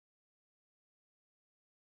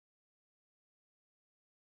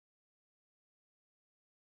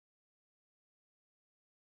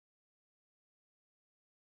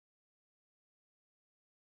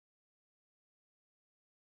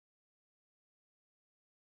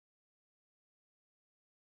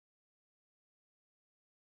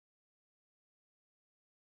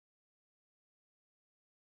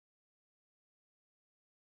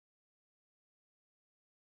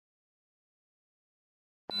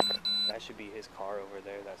That should be his car over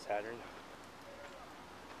there, that Saturn.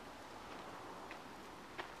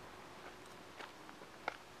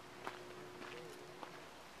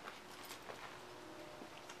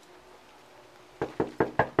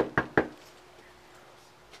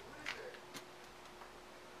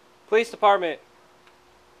 Police department.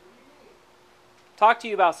 Talk to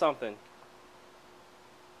you about something.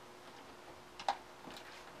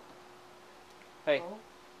 Hey. Hello?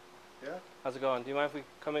 Yeah? How's it going? Do you mind if we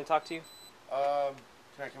come in and talk to you?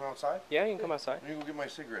 Can I come outside? Yeah, you can come outside. Let me go get my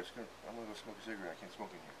cigarettes. I'm gonna go smoke a cigarette. I can't smoke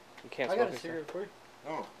in here. You can't I smoke got a cigarette for you.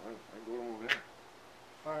 No, I can go to them over there.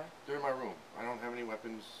 Alright. They're in my room. I don't have any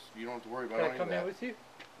weapons. You don't have to worry about Can any I come of that. in with you?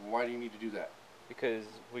 Why do you need to do that? Because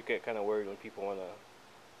we get kind of worried when people want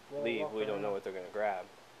to leave. We don't know what they're going to grab.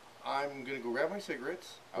 I'm gonna go grab my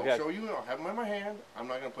cigarettes. I'll Okay. show you. I'll have them in my hand. I'm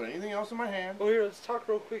not gonna put anything else in my hand. Well, here, let's talk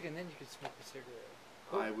real quick, and then you can smoke a cigarette.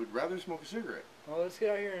 Cool. I would rather smoke a cigarette. Well, let's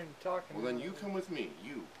get out here and talk. Well, then you come with me.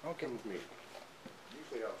 You Okay. come with me. You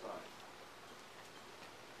stay outside.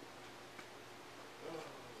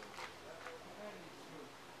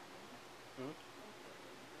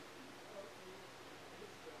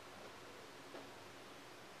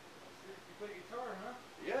 You play guitar, huh?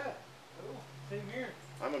 Yeah. Cool. Same here.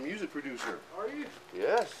 I'm a music producer. Are you?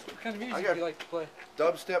 Yes. What kind of music got- do you like to play?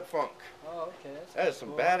 Dubstep funk. Oh, okay. That is some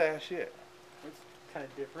cool. badass shit. It's kind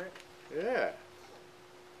of different. Yeah.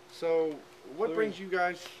 So, what So- brings you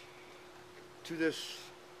guys to this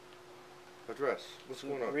address? What's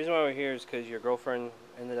going The on? reason why we're here is because your girlfriend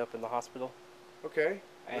ended up in the hospital. Okay.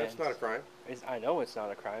 That's And not a crime. I know it's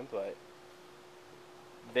not a crime, but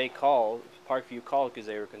they called, Parkview called because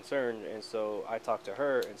they were concerned, and so I talked to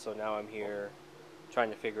her, and so now I'm here trying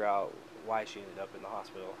to figure out why she ended up in the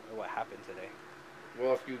hospital and what happened today.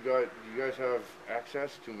 Well, if you guys have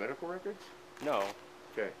access to medical records? No.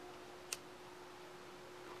 Okay.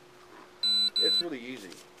 It's really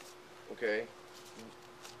easy. Okay.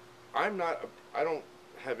 I don't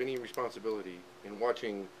have any responsibility in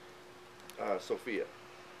watching Sophia.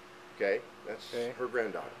 Okay? That's Okay. her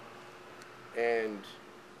granddaughter. And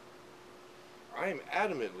I am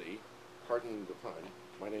adamantly, pardon the pun,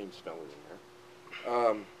 my name's spelled in there.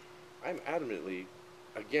 I'm adamantly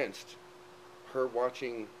against her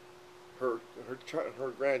watching her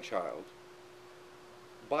grandchild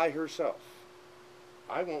by herself.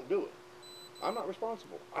 I won't do it. I'm not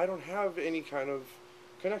responsible. I don't have any kind of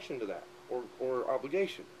connection to that or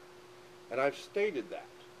obligation, and I've stated that.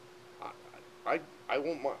 I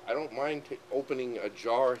don't mind opening a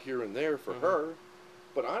jar here and there for her,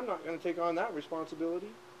 but I'm not going to take on that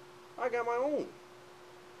responsibility. I got my own.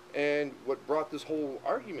 And what brought this whole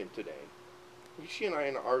argument today, she and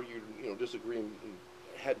I argued, disagreeing, and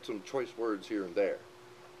had some choice words here and there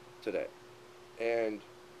today. And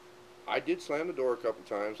I did slam the door a couple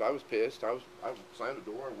times. I was pissed. I slammed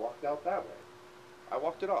the door and walked out that way. I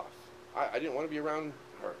walked it off. I didn't want to be around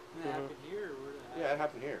her. Did it happen here, or where did it happen? Yeah, it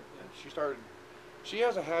happened here. Yeah. She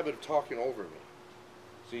has a habit of talking over me.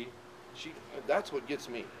 See? That's what gets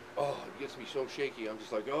me. Oh, it gets me so shaky. I'm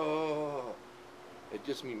just like, oh. It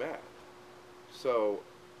gets me mad. So,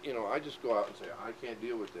 I just go out and say, I can't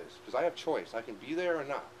deal with this. Because I have choice. I can be there or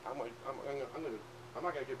not. I'm not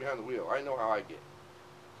going to get behind the wheel. I know how I get.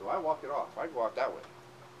 So I walk it off. I go out that way.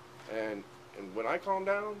 And when I calm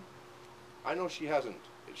down, I know she hasn't.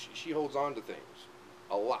 She holds on to things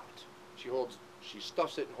a lot. She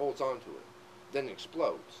stuffs it and holds on to it, then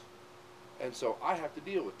explodes. And so I have to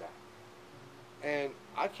deal with that. And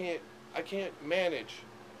I can't manage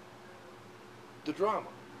the drama.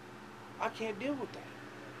 I can't deal with that.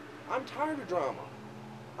 I'm tired of drama.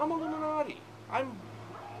 I'm Illuminati. I'm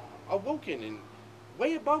awoken and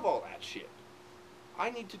way above all that shit. I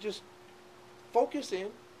need to just focus in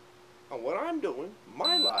on what I'm doing,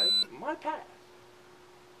 my life, my path,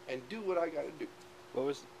 and do what I gotta do. What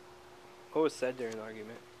was said during the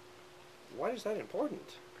argument? Why is that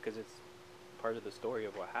important? Because it's part of the story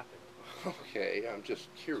of what happened. Okay, I'm just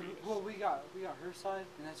curious. Well, we got her side,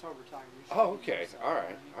 and that's why we're talking. You should Oh, get your okay. side,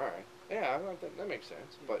 All right. Yeah, that makes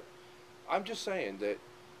sense. Yeah. But I'm just saying that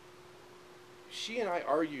she and I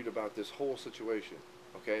argued about this whole situation.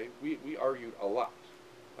 Okay, we argued a lot.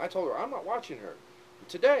 I told her I'm not watching her. And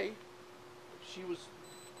today, she was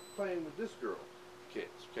playing with this girl,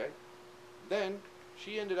 kids. Okay, then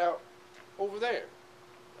she ended up over there,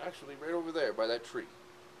 actually right over there by that tree.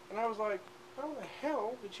 And I was like, how the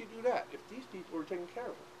hell did she do that if these people are taking care of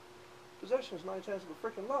her? Possession is 9 tenths of a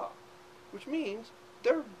freaking law, which means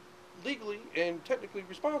they're legally and technically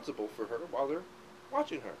responsible for her while they're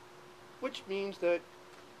watching her, which means that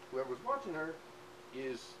whoever's watching her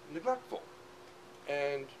is neglectful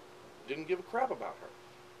and didn't give a crap about her.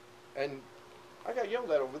 And I got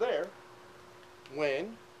yelled at over there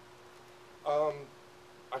when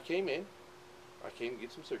I came in. I came to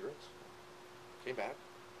get some cigarettes. Came back,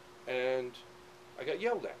 and I got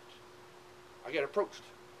yelled at. I got approached.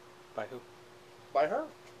 By who? By her.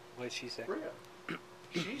 What did she say? Rhea.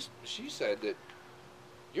 She said that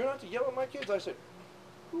you're not to yell at my kids. I said,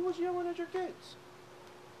 who was yelling at your kids?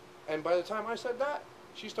 And by the time I said that,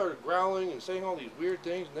 she started growling and saying all these weird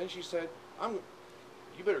things. And then she said,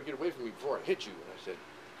 you better get away from me before I hit you. And I said,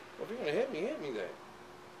 well, if you're going to hit me then.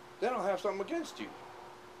 Then I'll have something against you.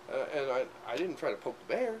 And I didn't try to poke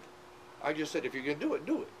the bear. I just said, if you're going to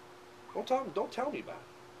do it. Don't tell me about it. Don't talk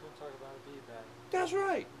about it, be bad. That's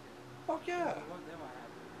right. Fuck yeah. You want them, I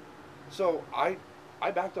have. So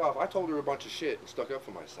I backed off. I told her a bunch of shit and stuck up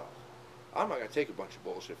for myself. I'm not going to take a bunch of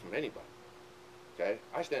bullshit from anybody. Okay?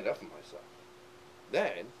 I stand up for myself.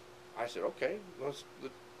 Then I said, okay,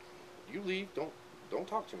 you leave. Don't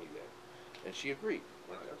talk to me then. And she agreed.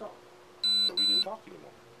 We're not going to talk. So we didn't talk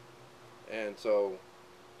anymore. And so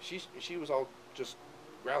she was all just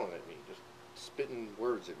growling at me, just spitting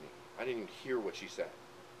words at me. I didn't even hear what she said.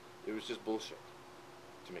 It was just bullshit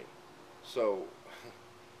to me. So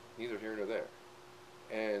neither here nor there.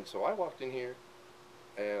 And so I walked in here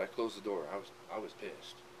and I closed the door. I was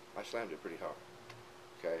pissed. I slammed it pretty hard.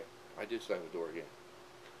 Okay? I did slam the door again.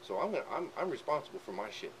 So I'm responsible for my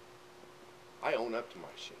shit. I own up to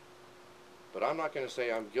my shit. But I'm not going to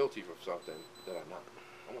say I'm guilty of something that I'm not.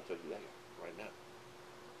 I'm going to tell you that right now.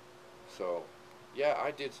 So, yeah,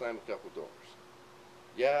 I did slam a couple doors.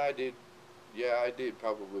 Yeah, I did. Yeah, I did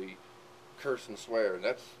probably curse and swear. And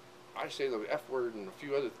I say the F word and a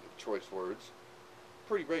few other choice words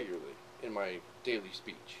pretty regularly in my daily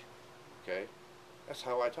speech. Okay? That's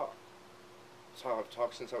how I talk. That's how I've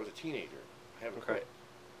talked since I was a teenager. I haven't quit.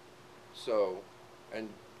 So, and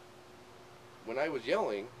when I was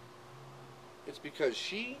yelling, it's because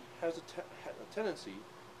she has a tendency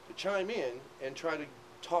to chime in and try to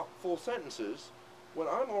talk full sentences when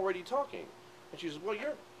I'm already talking. And she says, well,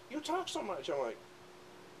 you talk so much. I'm like,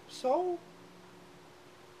 so?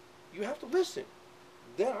 You have to listen.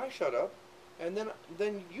 Then I shut up, and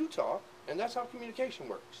then you talk, and that's how communication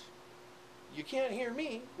works. You can't hear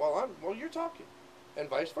me while you're talking, and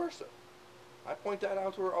vice versa. I point that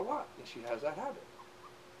out to her a lot, and she has that habit.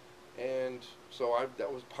 And so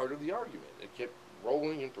that was part of the argument. It kept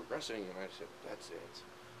rolling and progressing, and I said, that's it.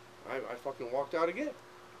 I fucking walked out again.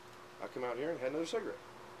 I come out here and had another cigarette.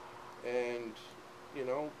 And, you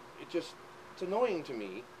know, it's annoying to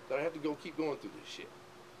me that I have to keep going through this shit.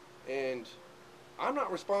 And I'm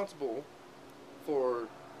not responsible for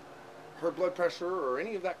her blood pressure or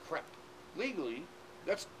any of that crap. Legally,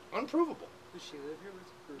 that's unprovable. Does she live here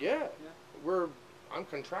with her? Yeah. I'm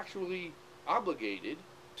contractually obligated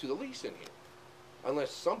to the lease in here,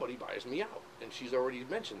 unless somebody buys me out, and she's already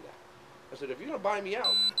mentioned that. I said, if you're going to buy me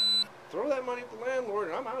out, throw that money at the landlord,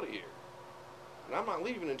 and I'm out of here. And I'm not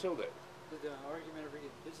leaving until then. Did the argument ever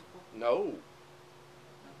get physical? No.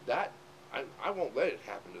 That, I won't let it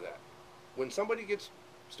happen to that. When somebody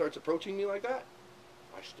starts approaching me like that,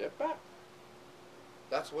 I step back.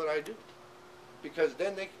 That's what I do. Because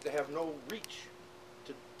then they have no reach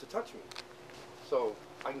to touch me. So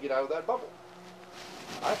I can get out of that bubble.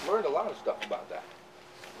 I've learned a lot of stuff about that.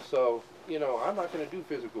 So, you know, I'm not going to do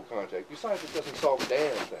physical contact. Besides, it doesn't solve a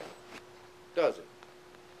damn thing. Does it?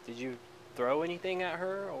 Did you throw anything at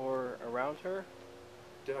her or around her?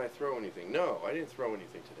 Did I throw anything? No, I didn't throw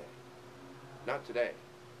anything today. Not today.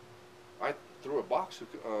 I threw a box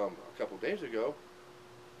a couple days ago.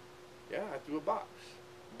 Yeah, I threw a box.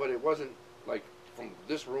 But it wasn't like from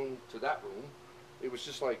this room to that room. It was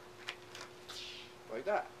just like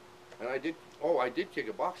that. And I did kick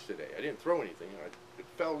a box today. I didn't throw anything. It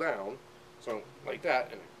fell down, so like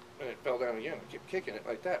that, and it fell down again. I kept kicking it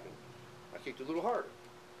like that, and I kicked a little harder.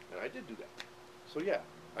 And I did do that. So yeah,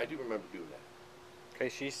 I do remember doing that. Okay,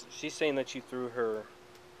 she's saying that you threw her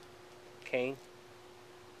cane.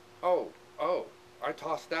 Oh, I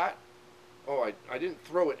tossed that. Oh, I didn't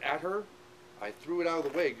throw it at her. I threw it out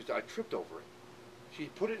of the way because I tripped over it. She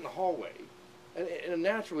put it in the hallway, and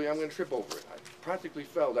naturally I'm going to trip over it. I practically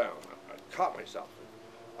fell down. I caught myself.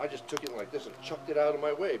 I just took it like this and chucked it out of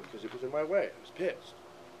my way because it was in my way. I was pissed.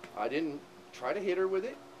 I didn't try to hit her with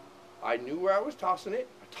it. I knew where I was tossing it.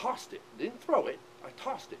 I tossed it. Didn't throw it. I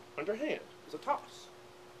tossed it underhand. It was a toss.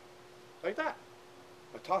 Like that.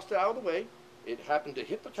 I tossed it out of the way. It happened to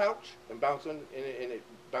hit the couch and bounce and it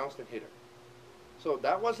bounced and hit her. So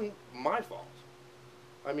that wasn't my fault.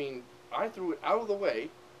 I mean, I threw it out of the way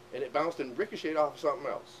and it bounced and ricocheted off something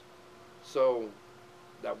else. So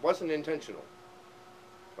that wasn't intentional.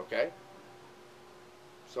 Okay?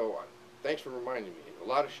 So, thanks for reminding me. A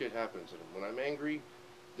lot of shit happens, and when I'm angry,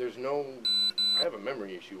 there's no. I have a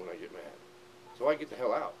memory issue when I get mad, so I get the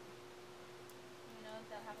hell out. You know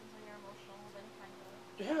that happens when you're emotional of any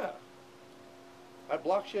kind. Yeah. I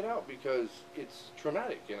block shit out because it's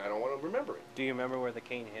traumatic, and I don't want to remember it. Do you remember where the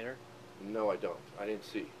cane hit her? No, I don't. I didn't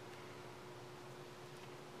see.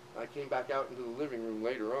 I came back out into the living room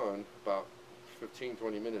later on, about 15,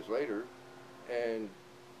 20 minutes later, and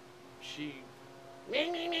she,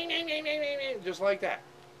 just like that.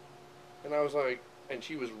 And I was like, and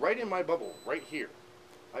she was right in my bubble, right here.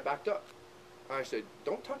 I backed up. I said,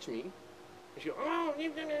 don't touch me. And she goes, oh,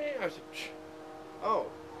 I said, shh. Oh,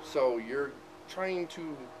 so you're trying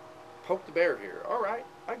to poke the bear here. All right,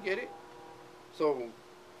 I get it. So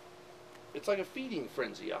it's like a feeding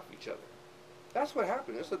frenzy off each other. That's what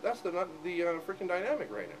happened. That's the freaking dynamic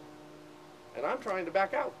right now. And I'm trying to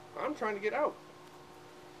back out. I'm trying to get out.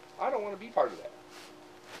 I don't want to be part of that.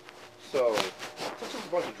 So it's just a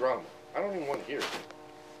bunch of drama. I don't even want to hear it.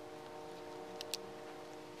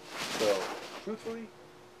 So truthfully,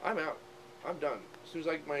 I'm out. I'm done. As soon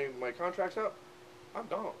as my contract's up, I'm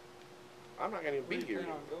gone. I'm not going to be here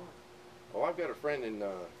anymore. Oh, I've got a friend in,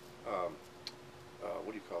 what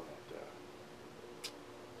do you call that?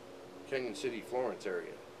 Canyon City, Florence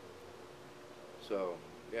area. So,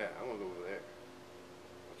 yeah, I'm going to go over there.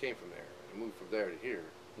 I came from there. I moved from there to here.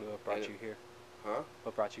 What brought you here? Huh?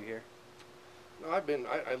 What brought you here? No, I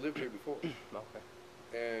lived here before. Okay.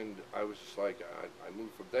 And I was just like, I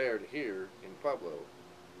moved from there to here in Pueblo.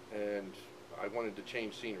 And I wanted to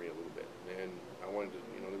change scenery a little bit. And I wanted to,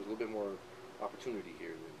 there was a little bit more opportunity here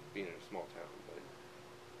than being in a small town. But,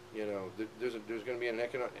 there's going to be an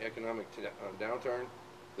economic downturn.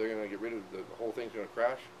 They're going to get rid of the whole thing's going to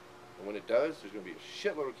crash. And when it does, there's going to be a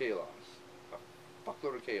shitload of chaos. A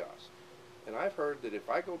fuckload of chaos. And I've heard that if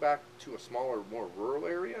I go back to a smaller, more rural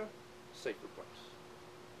area, safer place,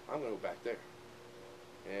 I'm going to go back there.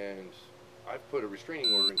 And I've put a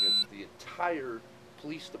restraining order against the entire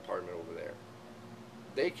police department over there.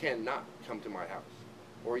 They cannot come to my house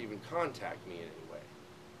or even contact me in any way.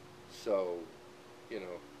 So,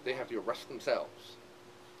 they have to arrest themselves.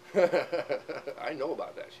 I know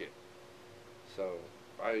about that shit. So,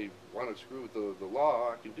 if I want to screw with the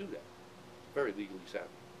law, I can do that. It's very legally savvy.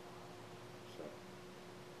 So,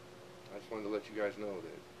 I just wanted to let you guys know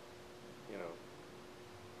that,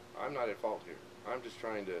 I'm not at fault here. I'm just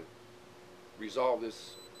trying to resolve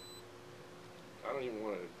this. I don't even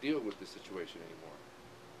want to deal with this situation anymore.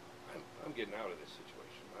 I'm getting out of this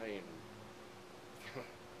situation. I am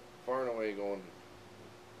far and away going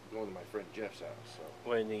to my friend Jeff's house. So.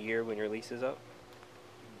 What, in a year when your lease is up?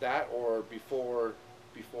 That or before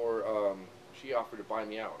she offered to buy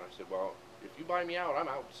me out. And I said, well, if you buy me out, I'm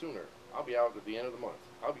out sooner. I'll be out at the end of the month.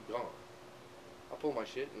 I'll be gone. I'll pull my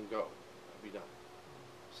shit and go. I'll be done.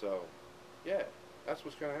 So, yeah, that's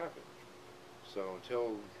what's going to happen. So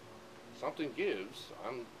until something gives,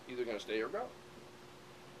 I'm either going to stay or go.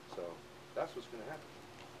 So that's what's going to happen.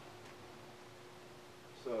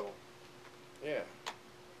 So, yeah.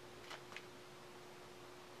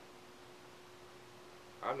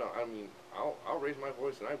 I'll raise my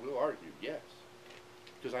voice and I will argue, yes.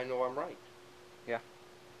 Because I know I'm right. Yeah.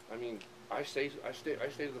 I stay to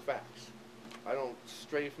the facts. I don't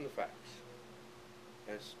stray from the facts.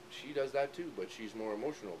 And she does that too, but she's more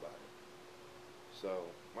emotional about it. So,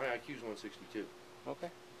 my IQ's 162. Okay.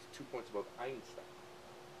 It's 2 points above Einstein.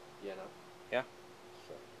 Yeah.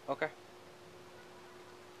 So. Okay.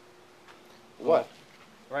 What?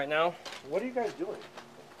 Right now? What are you guys doing?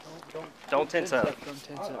 Don't tense up. Don't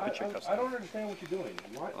tense up. I don't understand what you're doing.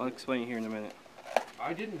 What? I'll explain it here in a minute.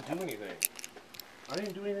 I didn't do anything. I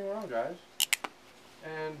didn't do anything wrong, guys.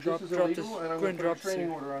 And Drop this is illegal, this. and I'm Go going to and put a drop restraining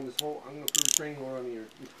this order on this whole. I'm going to put a restraining order on your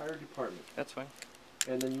entire department, That's fine.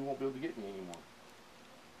 and then you won't be able to get me anymore.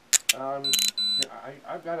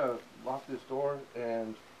 I've got to lock this door,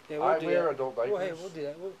 and Yeah, we'll I do wear that. adult diapers. Well, hey, we'll do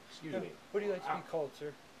that. Excuse me. What do you like to be called,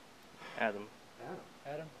 sir? Adam. Adam.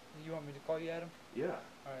 Adam? You want me to call you Adam? Yeah. All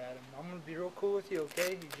right, Adam. I'm gonna be real cool with you,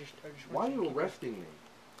 okay? I just Why are want you to keep arresting me?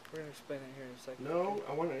 We're gonna explain it here in a second. No,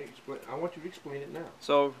 I want to explain. I want you to explain it now.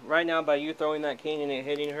 So right now, by you throwing that cane and it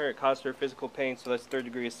hitting her, it caused her physical pain. So that's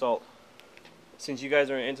third-degree assault. Since you guys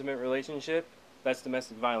are in an intimate relationship, that's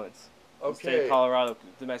domestic violence. In the state of Colorado,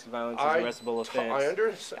 domestic violence is a arrestable offense. I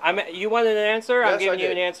understand. You wanted an answer? Yes, I'm giving I you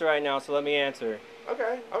did. an answer right now, so let me answer.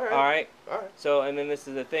 Okay. All right. All right. So, and then this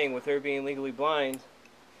is the thing with her being legally blind,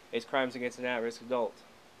 it's crimes against an at-risk adult.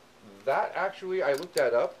 That actually, I looked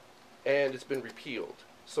that up, and it's been repealed.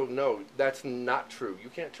 So no, that's not true. You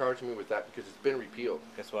can't charge me with that because it's been repealed.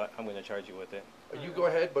 Guess what? I'm going to charge you with it. You go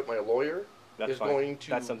ahead, but my lawyer That's is fine. going to.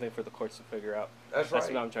 That's something for the courts to figure out. That's That's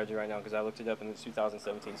right. what I'm charging right now because I looked it up in the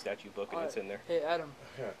 2017 statute book and it's in there. Hey, Adam.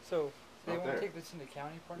 Yeah. So, they Not won't there. take this into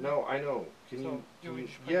county partner? No, I know. Can So, you? do Can we you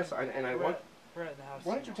just put yes, it- and I we're want. at- We're at the house.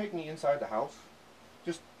 Why don't you take me inside the house?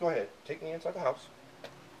 Just go ahead. Take me inside the house.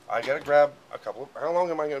 I gotta grab a couple. How long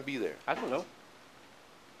am I gonna be there? I don't know.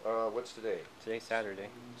 What's today? Today's Saturday.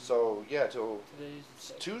 So yeah, till Today's the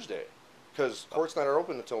second. Tuesday, because courts not are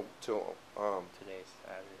open until Today's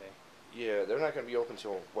Saturday. yeah, they're not gonna be open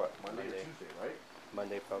till what, Monday or Monday. Tuesday, right?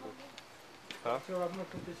 Monday probably. So, I'm gonna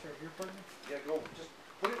put this right here, partner? Yeah, go. Just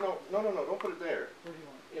put it. No, don't put it there. Where do you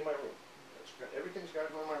want it? In my room. Everything's got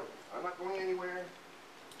to go in my room. I'm not going anywhere.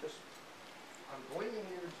 Just, I'm going in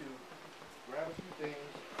here to grab a few things.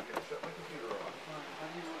 I'm gonna shut my computer off. How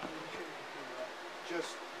do you want to shut your computer off?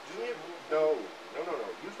 Just do me a no.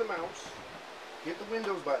 Use the mouse. Hit the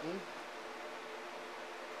Windows button.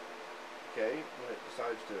 Okay. When it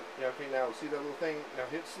decides to. Yeah. Okay. Now see that little thing. Now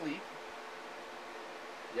hit sleep.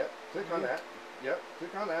 Yep. Click on that. Yep.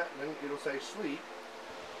 Click on that. And then it'll say sleep.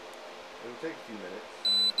 It'll take a few minutes.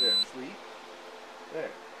 There. Sleep. There.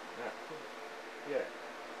 Now. Yeah.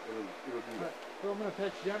 It'll do that. Well, I'm gonna pat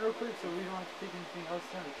you down real quick so we don't have to take anything else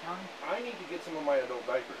down to county. I need to get some of my adult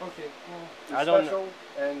diapers. Okay, well, They're I don't special,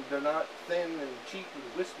 and they're not thin and cheap and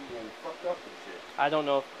wispy and fucked up and shit. I don't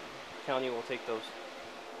know if county will take those.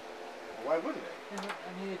 Why wouldn't they?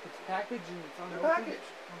 I mean, if it's packaged and it's They're unopened. packaged,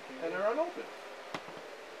 Okay. and they're unopened.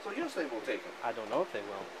 So yes, they will take them. I don't know if they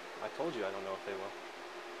will. I told you I don't know if they will.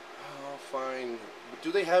 Oh, fine. But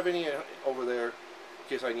do they have any over there in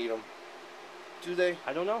case I need them? Do they?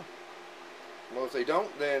 I don't know. Well, if they don't,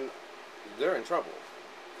 then they're in trouble.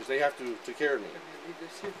 Because they have to take care of me. Can you leave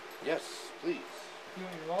this here? Yes, please. You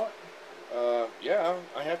want your wallet? Yeah,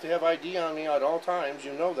 I have to have ID on me at all times.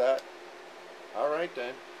 You know that. All right,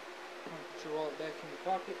 then. Put your wallet back in your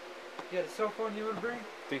pocket. You got a cell phone you want to bring?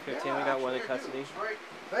 315. We got one in actually I do. custody. It's right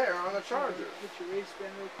there on the charger. Get your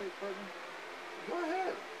waistband real quick, partner. Go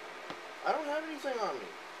ahead. I don't have anything on me.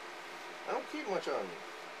 I don't keep much on me.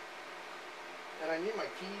 And I need my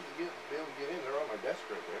keys to be able to get in. They're on my desk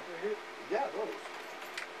right there. Right here. Yeah, those.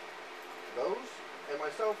 Those. And my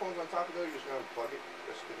cell phone's on top of there. You're just going to plug it.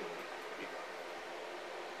 Just stick it in. Be gone.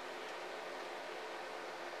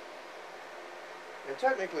 And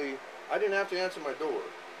technically, I didn't have to answer my door.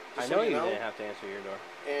 I Just know so you didn't have to answer your door.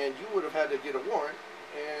 And you would have had to get a warrant.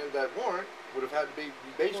 And that warrant would have had to be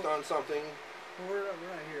based on something. Well, we're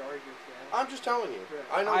not here to argue with you. I'm just telling you.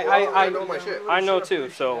 Right. I know. I I know my shit. I know too,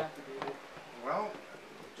 so- Well,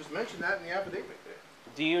 just mention that in the affidavit there.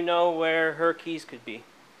 Do you know where her keys could be?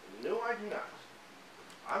 No, I do not.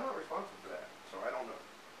 I'm not responsible for that, so I don't know.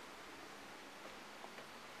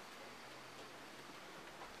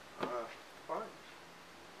 Fine.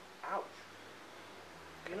 Ouch.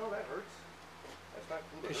 You know that hurts. That's not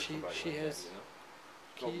cool to hurt somebody she like has that, you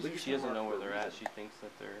know? keys. So leave She doesn't them know where for a they're at. reason. She thinks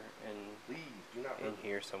that they're Please do not in hurt them.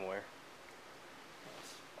 here somewhere.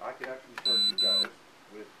 I could actually charge you guys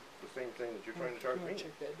with the same thing that you're trying to charge me.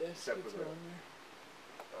 Check that desk. Except It's for the- on there.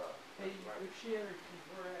 Hey, That's if she ever keys,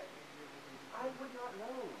 we're at. I would not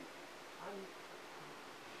know.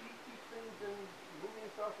 She keeps things and moving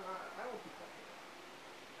stuff, and I don't keep that.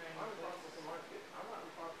 I'm responsible for my kid. I'm not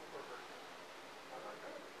responsible for her. I'm not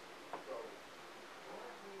gonna. So, don't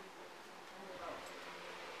ask me anything about it.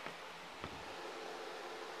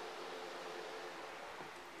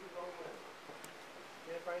 She was on Wednesday.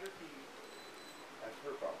 Can't find her keys. That's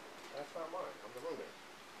her problem. That's not mine. I'm the roommate.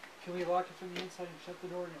 Can we lock it from the inside and shut the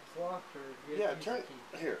door and it's locked, or do we Yeah, have to turn use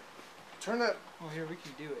the key? here. Turn that. Well, here we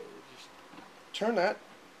can do it. We're just Turn that.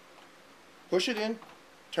 Push it in.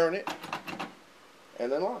 Turn it.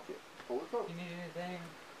 And then lock it. Pull it close. you need anything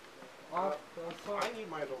off the outside? I need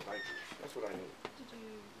my adult diapers. That's what I need. Did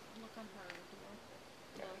you look on her door?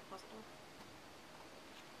 The house door?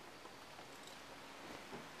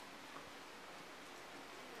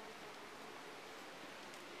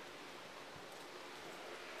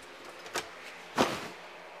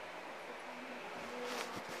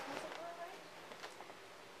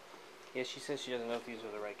 Yeah, she says she doesn't know if these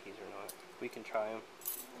are the right keys or not. We can try them.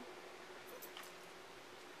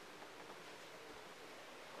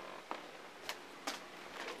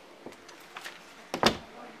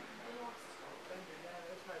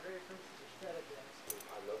 That's my very first Stratodesk.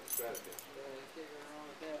 I love the Stratodesk. Can't go wrong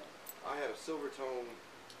with that. I had a Silvertone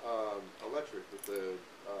electric with the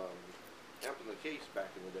amp in the case back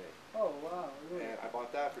in the day. Oh wow, really? And I bought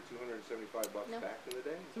that for $275 No. back in the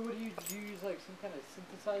day. So what do you use like some kind of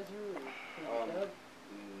synthesizer or Um, dub?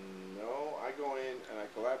 No, I go in and I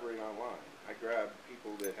collaborate online. I grab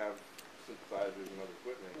people that have synthesizers and other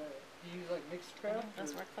equipment, Right. You use like mixed Any craft? of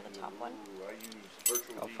those work for the top one? Ooh, I use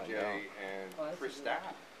Virtual I'll find DJ out. and Oh, that's a Chris good Stack. Yeah,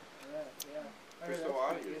 yeah. I heard Crystal that's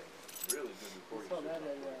Audio. pretty good. Really good I recording saw that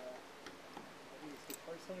system. at, I think it's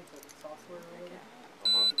Guitar Center, it's like a software or whatever.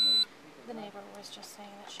 The neighbor was just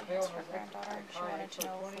saying that she Hey, has on her those granddaughter and she high wanted to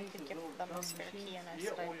know if we XL20s, could those give little them a drum spare key, and I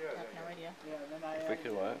machines. said I Yeah, have no idea. Yeah, and then I If we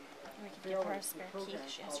could what? We could give her a spare key.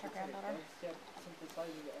 She has her granddaughter.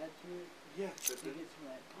 Synthesizer to add to it. Yes, So you get some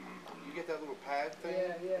like, you get that little pad thing,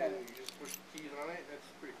 Yeah, yeah. and you just push the keys on it. That's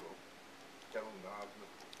pretty cool. Got little knobs on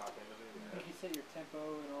the top end of it. you can set your tempo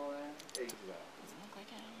and all that. Exactly. Doesn't look like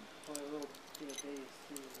it. Play a little bit of bass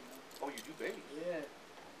too, you know. Oh, you do bass? Yeah.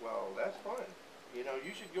 Well, that's fun. You know,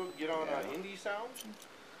 you should go get on Indie Sound,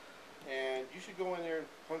 and you should go in there and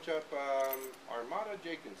punch up Armada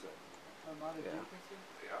Jacobson. Armada Yeah. Jacobson?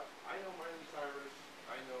 Yeah, I know Miley Cyrus.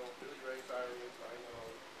 I know Billy Ray Cyrus. I know.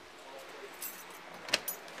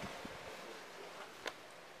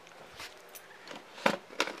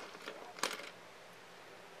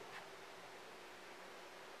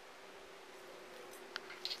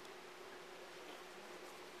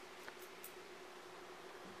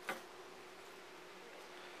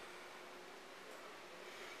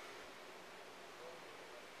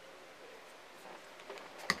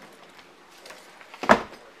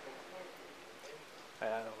 I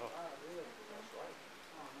don't know. Ah, really?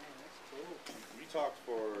 Oh man, that's cool. We talked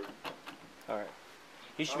for. All right.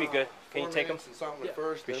 You should be good. Can you 4 take them? minutes and something Yeah. at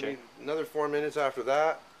first, then Appreciate another 4 minutes after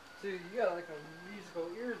that. So you got like a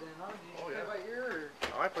musical ear then, huh? Do you Oh, play yeah. by ear or?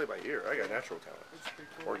 Oh, I play by ear. I got natural talent. That's pretty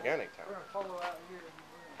cool. Organic We're talent. gonna follow out here.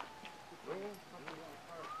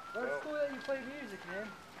 That's cool that you play music, man.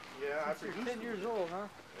 Yeah, I Since you're produce 10 years music. old, huh?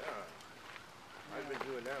 Yeah. I've been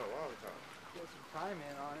doing that a long time. Got some time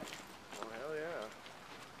in on it. Oh, hell yeah.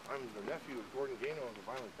 I'm the nephew of Gordon Gano of the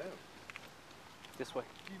Violent Femmes. This way.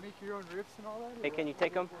 Do you make your own riffs and all that? or Hey, can what? you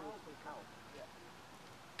take them?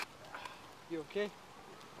 You okay?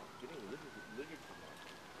 Getting liquid from my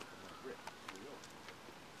grip.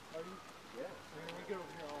 Are you? Yeah. When we get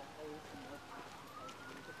over here, I'll listen up.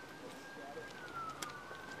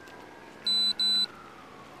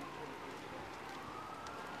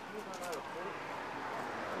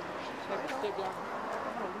 Step down.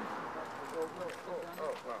 I'm gonna loosen them up.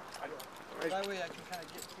 Oh, wow. That way I can kind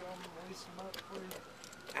of get to them and release them up for you.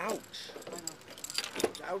 Ouch. I know.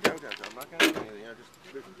 Ouch, ouch, ouch. I'm not going to do anything. I just,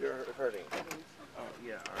 you're hurting. Oh,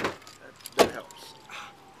 yeah, all right. That helps.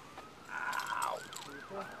 Ow. Is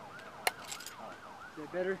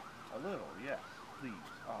that better? A little, yes. Please.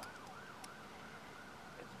 Oh.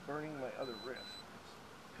 It's burning my other wrist. It's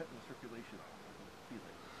cutting the circulation off. I can feel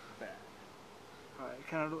it. It's bad. Alright,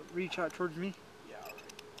 kind of reach out towards me. Yeah, all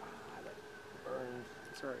right. That burns.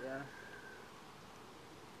 That's alright, yeah.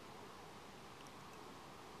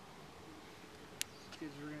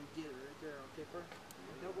 Because we're going to get it right there, okay, Fur?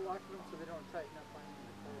 Double lock them so they don't tighten up on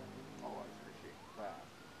you. Oh, I appreciate that.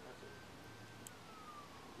 That's a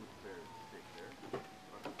good fair stick there.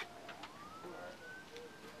 Alright.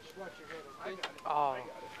 Just watch your head, I okay? got it. Oh. I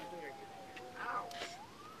got it. I think I get it here. Ouch.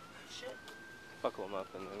 Shit. Buckle them up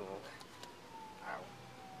and then we'll. Ow.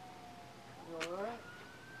 You alright?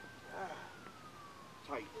 Ah.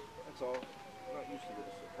 Tight. That's all. I'm not used to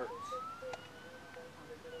this. It hurts.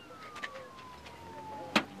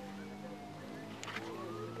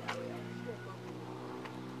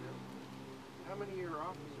 How many of your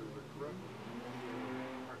officers are corrupt?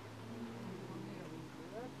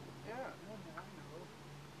 Yeah.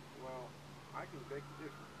 Well, I can beg to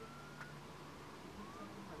differ.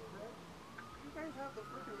 You guys have the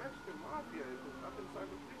freaking Mexican mafia up inside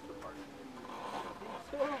the police department.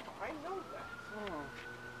 I know that. Oh.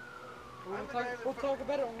 I'm the guy that We'll talk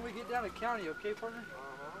about it when we get down to county, okay, partner?